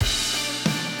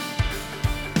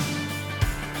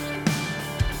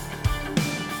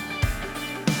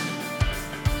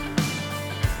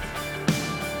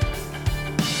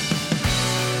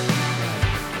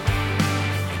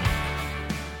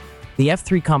The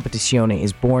F3 Competizione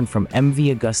is born from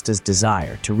MV Agusta's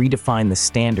desire to redefine the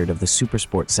standard of the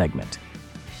supersport segment.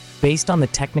 Based on the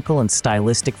technical and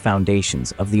stylistic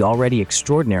foundations of the already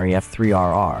extraordinary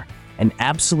F3RR, an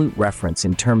absolute reference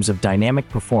in terms of dynamic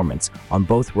performance on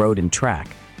both road and track,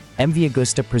 MV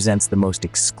Agusta presents the most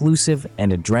exclusive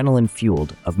and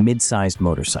adrenaline-fueled of mid-sized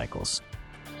motorcycles.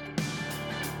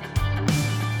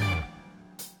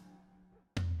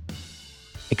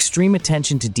 Extreme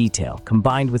attention to detail,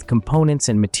 combined with components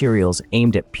and materials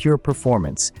aimed at pure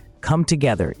performance, come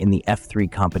together in the F3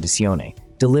 Competizione,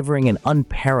 delivering an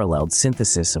unparalleled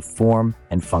synthesis of form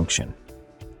and function.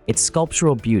 Its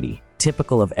sculptural beauty,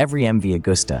 typical of every MV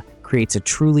Agusta, creates a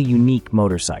truly unique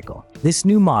motorcycle. This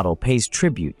new model pays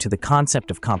tribute to the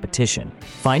concept of competition,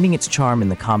 finding its charm in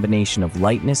the combination of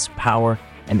lightness, power,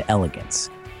 and elegance.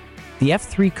 The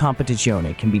F3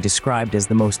 Competizione can be described as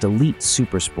the most elite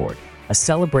supersport, a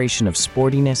celebration of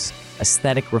sportiness,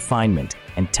 aesthetic refinement,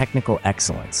 and technical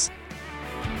excellence.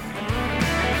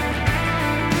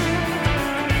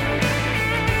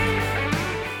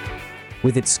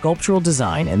 With its sculptural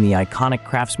design and the iconic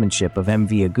craftsmanship of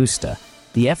MV Agusta,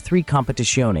 the F3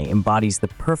 Competizione embodies the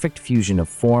perfect fusion of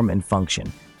form and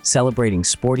function, celebrating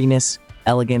sportiness,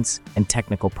 elegance, and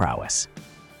technical prowess.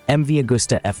 MV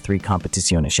Agusta F3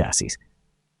 Competizione chassis.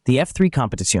 The F3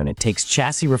 Competizione takes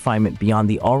chassis refinement beyond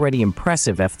the already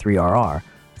impressive F3RR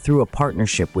through a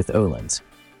partnership with Öhlins.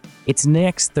 Its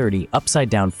NX30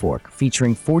 upside-down fork,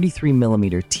 featuring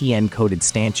 43mm TN-coated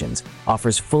stanchions,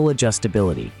 offers full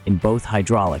adjustability in both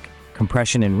hydraulic,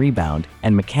 compression and rebound,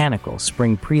 and mechanical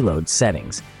spring preload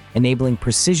settings, enabling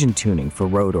precision tuning for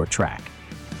road or track.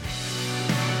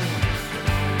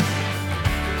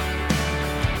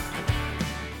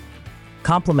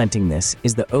 Complementing this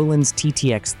is the Öhlins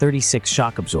TTX36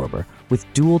 shock absorber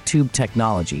with dual-tube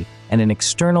technology and an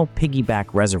external piggyback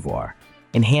reservoir,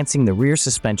 enhancing the rear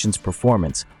suspension's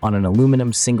performance on an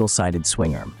aluminum single-sided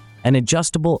swing arm. An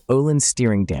adjustable Öhlins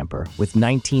steering damper with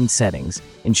 19 settings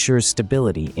ensures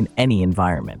stability in any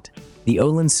environment. The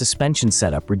Öhlins suspension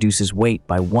setup reduces weight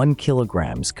by 1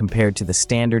 kg compared to the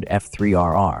standard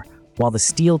F3RR, while the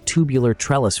steel tubular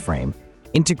trellis frame,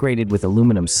 integrated with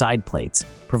aluminum side plates,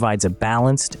 provides a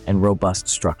balanced and robust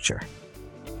structure.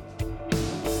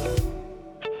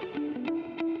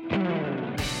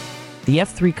 The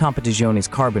F3 Competizione's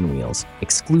carbon wheels,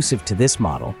 exclusive to this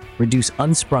model, reduce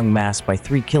unsprung mass by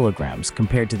 3 kg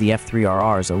compared to the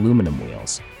F3RR's aluminum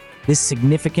wheels. This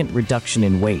significant reduction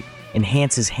in weight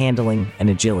enhances handling and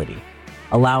agility,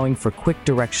 allowing for quick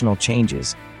directional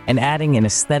changes and adding an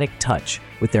aesthetic touch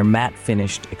with their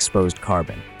matte-finished exposed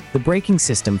carbon. The braking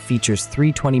system features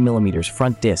 320mm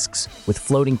front discs with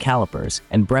floating calipers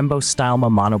and Brembo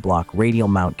Stylema monoblock radial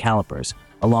mount calipers,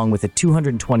 along with a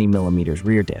 220mm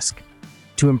rear disc.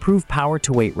 To improve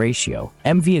power-to-weight ratio,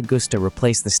 MV Agusta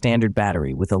replaced the standard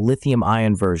battery with a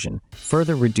lithium-ion version,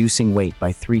 further reducing weight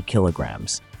by 3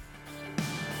 kg.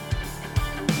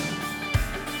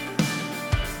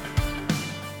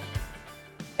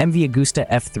 MV Agusta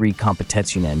F3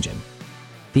 Competizione engine.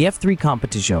 The F3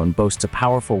 Competizione boasts a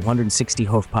powerful 160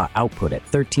 horsepower output at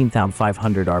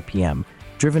 13,500 RPM,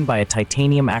 driven by a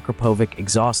titanium Akrapovic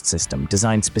exhaust system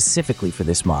designed specifically for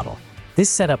this model. This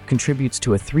setup contributes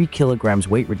to a 3 kg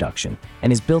weight reduction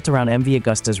and is built around MV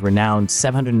Agusta's renowned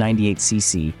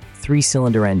 798cc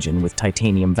three-cylinder engine with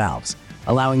titanium valves,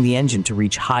 allowing the engine to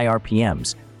reach high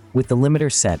RPMs, with the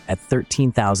limiter set at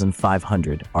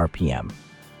 13,500 RPM.